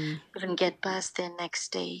Exactly. even get past their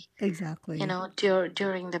next day. Exactly.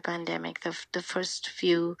 During the pandemic, the first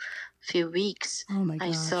few weeks, Oh my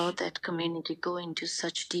I saw gosh. that community go into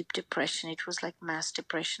such deep depression. It was like mass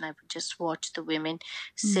depression. I would just watch the women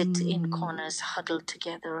sit in Mm, corners, huddled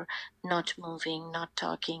together, not moving, not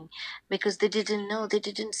talking, because they didn't know, they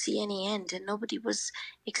didn't see any end, and nobody was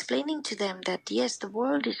explaining to them that yes, the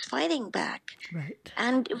world is fighting back, right.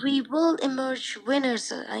 and we will emerge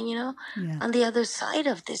winners. Yeah. On the other side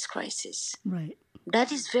of this crisis. Right.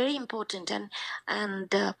 That is very important, and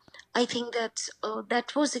I think that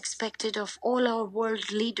that was expected of all our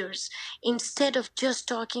world leaders. Instead of just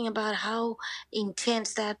talking about how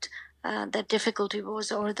intense that difficulty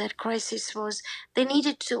was or that crisis was, they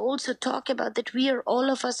needed to also talk about that we are, all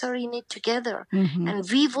of us are in it together, Mm-hmm. and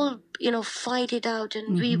we will fight it out, and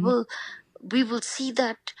Mm-hmm. we will see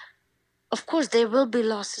that of course there will be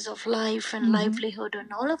losses of life and Mm-hmm. livelihood and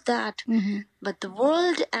all of that, Mm-hmm. but the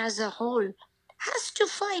world as a whole has to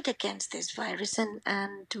fight against this virus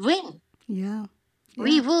and win. Yeah.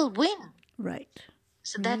 We Yeah. will win. Right.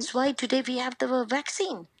 So Right. that's why today we have the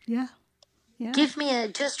vaccine. Yeah. Yeah. Give me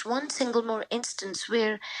just one single more instance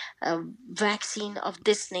where a vaccine of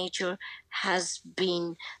this nature has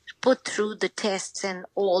been put through the tests and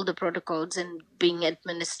all the protocols and being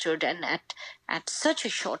administered and at such a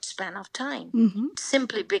short span of time, Mm-hmm.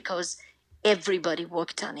 simply because everybody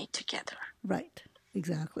worked on it together. Right.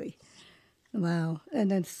 Exactly. Wow.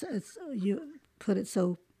 And then it's you put it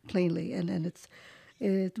so plainly, and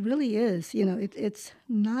it really is. It's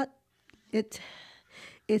not it.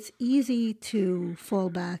 It's easy to fall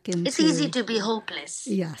back It's easy into. to be hopeless.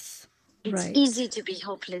 Yes. It's Right. easy to be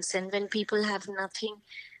hopeless, and when people have nothing,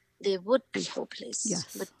 they would be hopeless.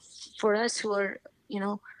 But Yes. for us who are,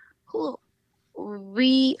 who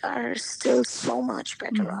we are still so much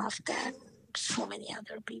better Mm-hmm. off than so many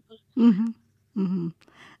other people. Mm-hmm. Mm-hmm.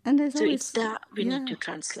 And there's So it's always, that we need yeah. to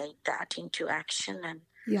translate that into action and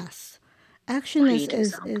Yes. Action is, create is,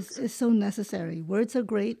 is, examples. is so necessary. Words are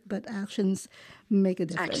great, but actions make a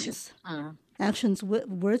Action. difference.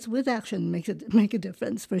 Mm. Words with action make a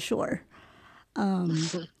difference for sure.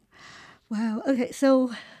 Wow. Okay.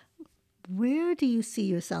 So where do you see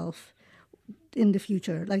yourself in the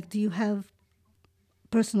future? Like, do you have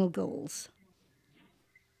personal goals?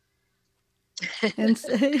 And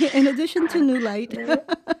in addition to new light, No,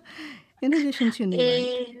 in addition to new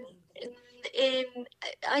light. in, in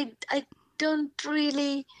I don't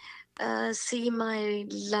really see my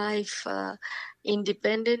life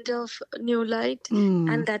independent of new light,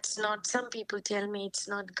 Mm, and that's not. Some people tell me it's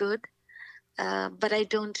not good, but I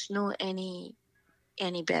don't know any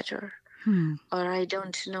better, hmm. or I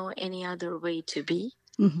don't know any other way to be,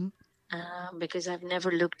 Mm-hmm. because I've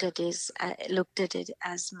never looked at it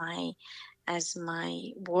as my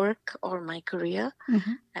work or my career.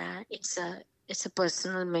 Mm-hmm. It's a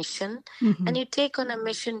personal mission, Mm-hmm. and you take on a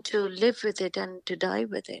mission to live with it and to die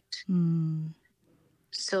with it. Mm.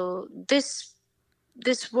 So this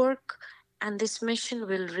work and this mission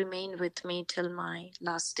will remain with me till my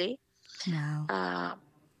last day. Wow. Uh,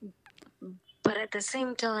 but at the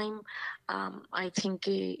same time, I think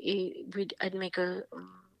I'd make a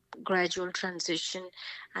gradual transition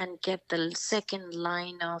and get the second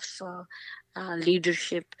line of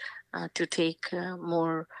leadership to take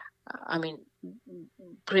more. I mean,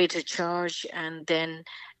 greater charge, and then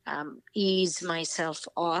ease myself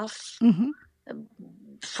off Mm-hmm.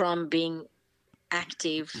 from being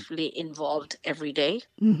actively involved every day.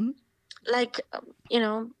 Mm-hmm. Like,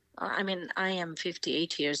 I mean, I am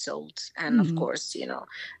 58 years old, and of Mm-hmm. course,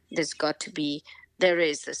 there's got to be, there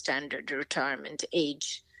is the standard retirement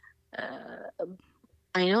age.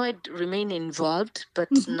 I know I'd remain involved, but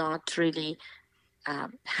Mm-hmm. not really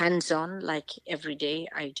hands on like every day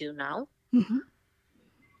I do now. Mm-hmm.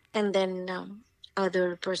 And then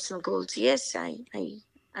other personal goals. Yes,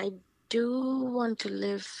 I do want to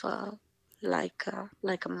live like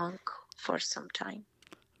a monk for some time.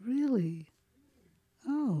 Really?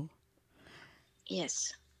 Oh.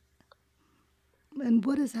 Yes. And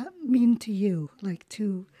what does that mean to you? Like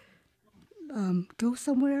to go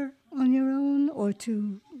somewhere on your own, or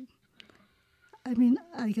to, I mean,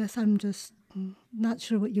 I guess I'm just not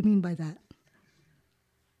sure what you mean by that.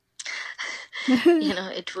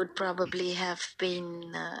 It would probably have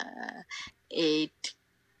been, it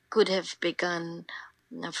could have begun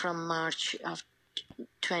from March of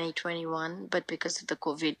 2021, but because of the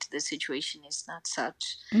COVID, the situation is not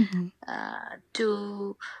such. Hmm.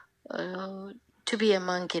 To uh, to be a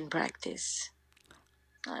monk in practice.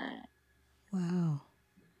 Uh, Wow.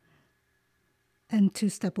 And to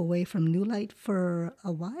step away from New Light for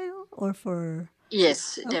a while or for.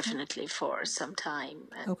 yes, Okay. definitely for some time,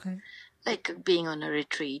 and Okay. like being on a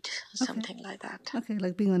retreat, Okay. something like that. Okay.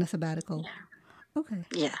 Like being on a sabbatical. Yeah, Okay.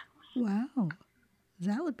 yeah, Wow.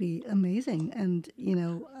 That would be amazing. And,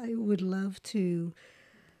 I would love to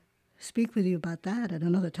speak with you about that at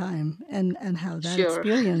another time and how that sure.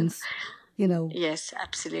 experience, you know, Yes,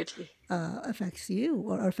 absolutely. affects you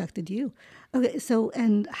or affected you. Okay. So,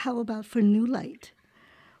 and how about for New Light?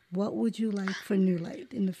 What would you like for New Light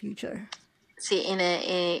in the future? See, in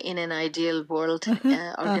an ideal world, Uh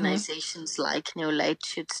huh. organizations like New Light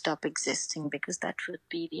should stop existing, because that would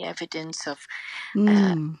be the evidence of,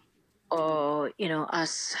 uh, Mm. or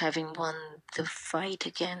us having won the fight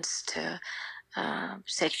against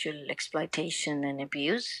sexual exploitation and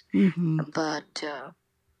abuse. Mm-hmm. But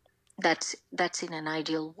that's in an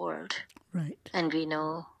ideal world, Right. and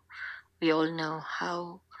we all know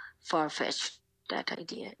how far fetched that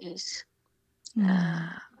idea is. Mm.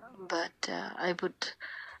 Uh, but I would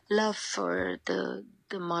love for the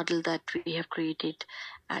model that we have created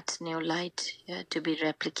at New Light to be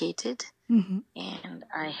replicated, Mm-hmm. and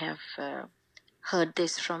I have heard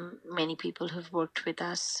this from many people who've worked with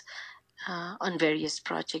us on various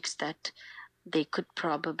projects, that they could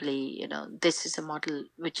probably, this is a model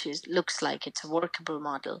which is looks like it's a workable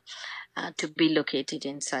model, to be located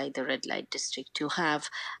inside the red light district, to have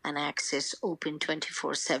an access open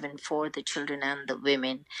 24/7 for the children and the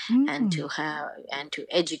women, and Mm. to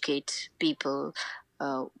educate people,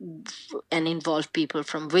 uh, and involve people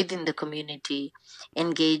from within the community,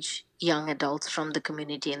 engage young adults from the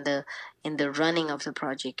community in the running of the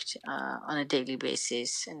project on a daily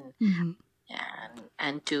basis, Mm-hmm.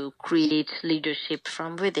 and to create leadership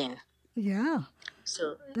from within. Yeah.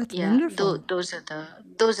 So That's yeah, wonderful. those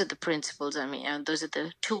are the principles. I mean, those are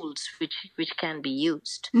the tools which can be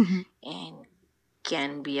used Mm-hmm. and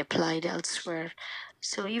can be applied elsewhere.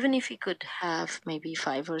 So even if we could have maybe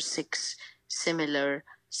 5 or 6 similar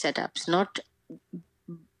setups, not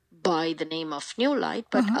by the name of New Light,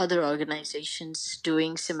 Uh but huh. other organizations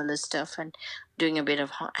doing similar stuff and doing a bit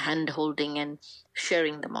of hand holding and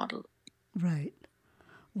sharing the model. Right.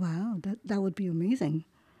 Wow. That would be amazing.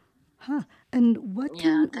 Huh. And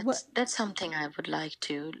Yeah, what? that's something I would like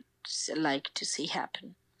to see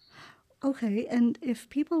happen. Okay. And if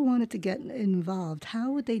people wanted to get involved,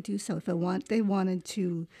 how would they do so? If they wanted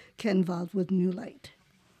to get involved with New Light,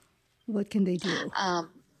 what can they do? Um,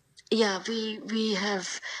 yeah,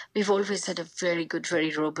 we've always had a very good,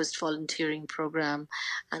 very robust volunteering program,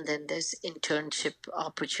 and then there's internship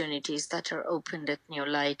opportunities that are opened at New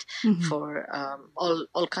Light Mm-hmm. for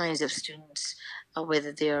all kinds of students,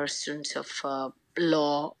 whether they are students of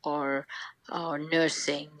law or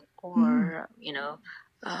nursing, Mm-hmm. or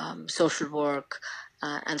social work,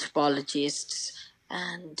 anthropologists,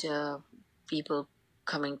 and people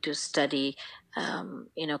coming to study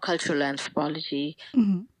cultural anthropology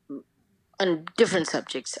Mm-hmm. on different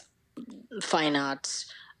subjects, fine arts,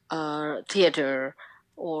 theater,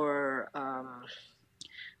 or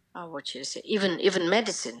what should I say, even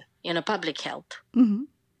medicine, public health. Mm-hmm.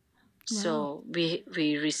 Wow. So we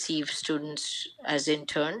receive students as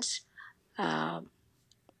interns, uh,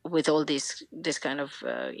 with all this kind of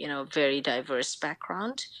very diverse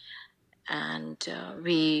background, and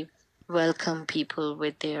we welcome people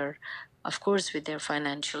with their, of course, with their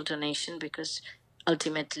financial donation, because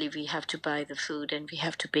ultimately we have to buy the food, and we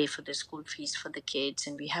have to pay for the school fees for the kids,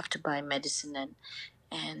 and we have to buy medicine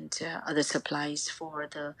and other supplies for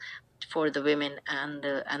the women and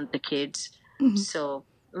the kids. Mm-hmm. So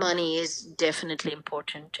money is definitely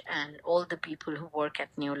important, and all the people who work at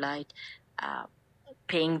New Light, uh,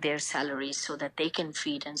 paying their salaries so that they can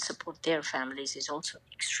feed and support their families, is also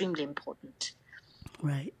extremely important.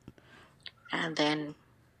 Right. And then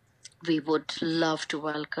we would love to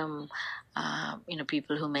welcome,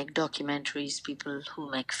 people who make documentaries, people who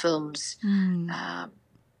make films, Mm. uh,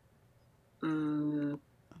 mm,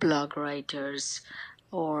 blog writers,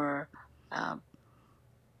 or uh,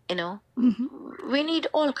 you know, Mm-hmm. we need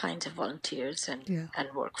all kinds of volunteers Yeah. and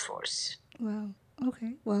workforce. Wow.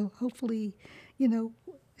 Okay. Well, hopefully, you know,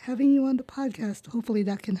 having you on the podcast, hopefully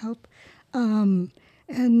that can help. Um,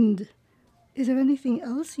 and is there anything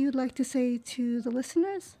else you'd like to say to the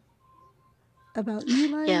listeners? about New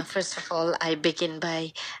Yeah, Light. first of all, I begin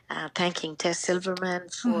by thanking Tess Silverman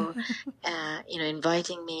for,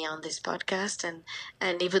 inviting me on this podcast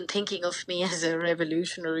and even thinking of me as a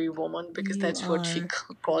revolutionary woman because You that's what she are.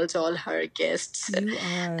 calls all her guests. You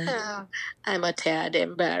are. I'm a tad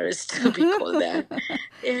embarrassed to be called that.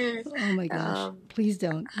 Yeah. Oh my gosh. Um, Please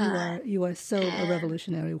don't. You uh, are. You are so a and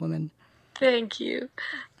revolutionary woman. thank you.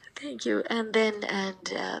 Thank you.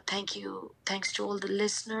 Thanks to all the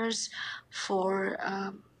listeners for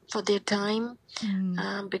their time,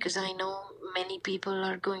 because I know many people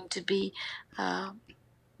are going to be uh,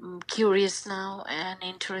 curious now and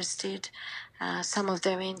interested. Some of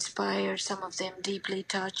them inspired, some of them deeply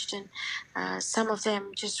touched, and some of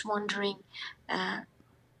them just wondering.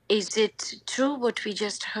 Is it true what we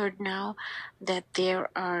just heard now, that there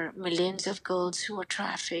are millions of girls who are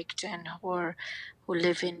trafficked and who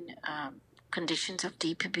live in conditions of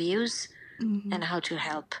deep abuse, and how to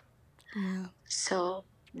help? Yeah. So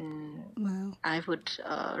mm, Wow. I would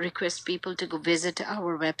request people to go visit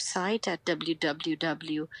our website at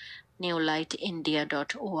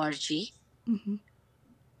www.newlightindia.org,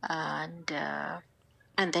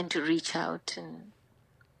 and then to reach out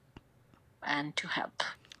and to help.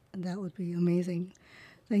 That would be amazing.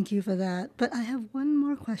 Thank you for that. But I have one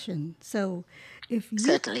more question. So, if you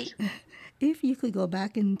Certainly. if you could go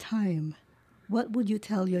back in time, what would you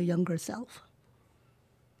tell your younger self?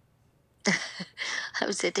 I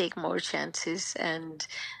would say take more chances and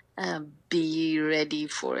be ready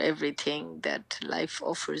for everything that life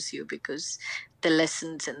offers you, because the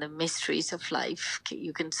lessons and the mysteries of life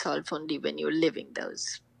you can solve only when you're living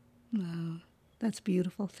those. That's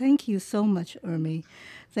beautiful. Thank you so much, Urmi.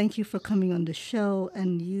 Thank you for coming on the show.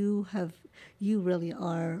 And you really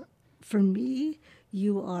are, for me,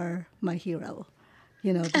 you are my hero.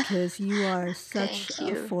 Because you are such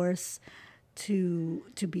Thank a you. force to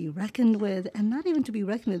be reckoned with, and not even to be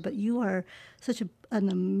reckoned with, but you are such an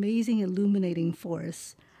amazing, illuminating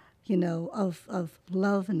force. Of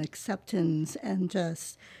love and acceptance, and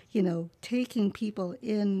just taking people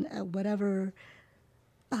in at whatever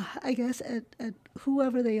I guess at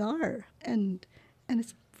whoever they are, and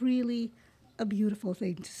it's really a beautiful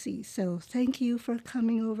thing to see. So thank you for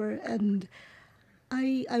coming over, and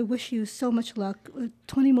I wish you so much luck.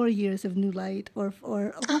 20 more years of New Light, or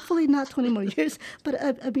hopefully not 20 more years, but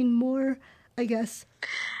I mean more. I guess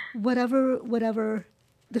whatever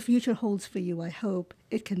the future holds for you, I hope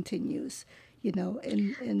it continues. In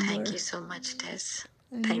Thank your you so much, Tess.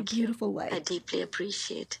 in your Thank you. beautiful I way. deeply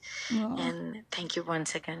appreciate, Oh, and thank you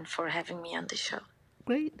once again for having me on the show.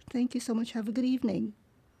 great! Thank you so much. Have a good evening.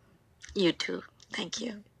 You too. Thank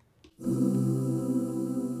you.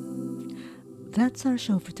 That's our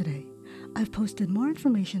show for today. I've posted more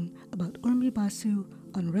information about Urmi Basu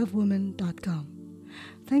on RevWoman.com.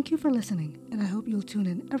 Thank you for listening, and I hope you'll tune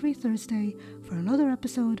in every Thursday for another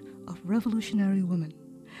episode of Revolutionary Woman.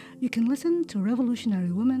 You can listen to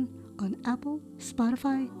Revolutionary Woman on Apple,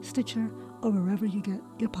 Spotify, Stitcher, or wherever you get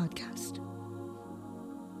your podcast.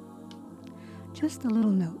 Just a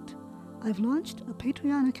little note. I've launched a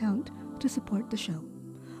Patreon account to support the show.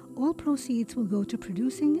 All proceeds will go to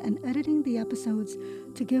producing and editing the episodes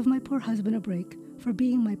to give my poor husband a break for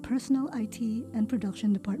being my personal IT and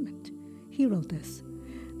production department. He wrote this.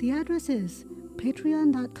 The address is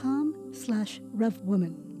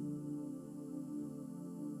patreon.com/revwoman.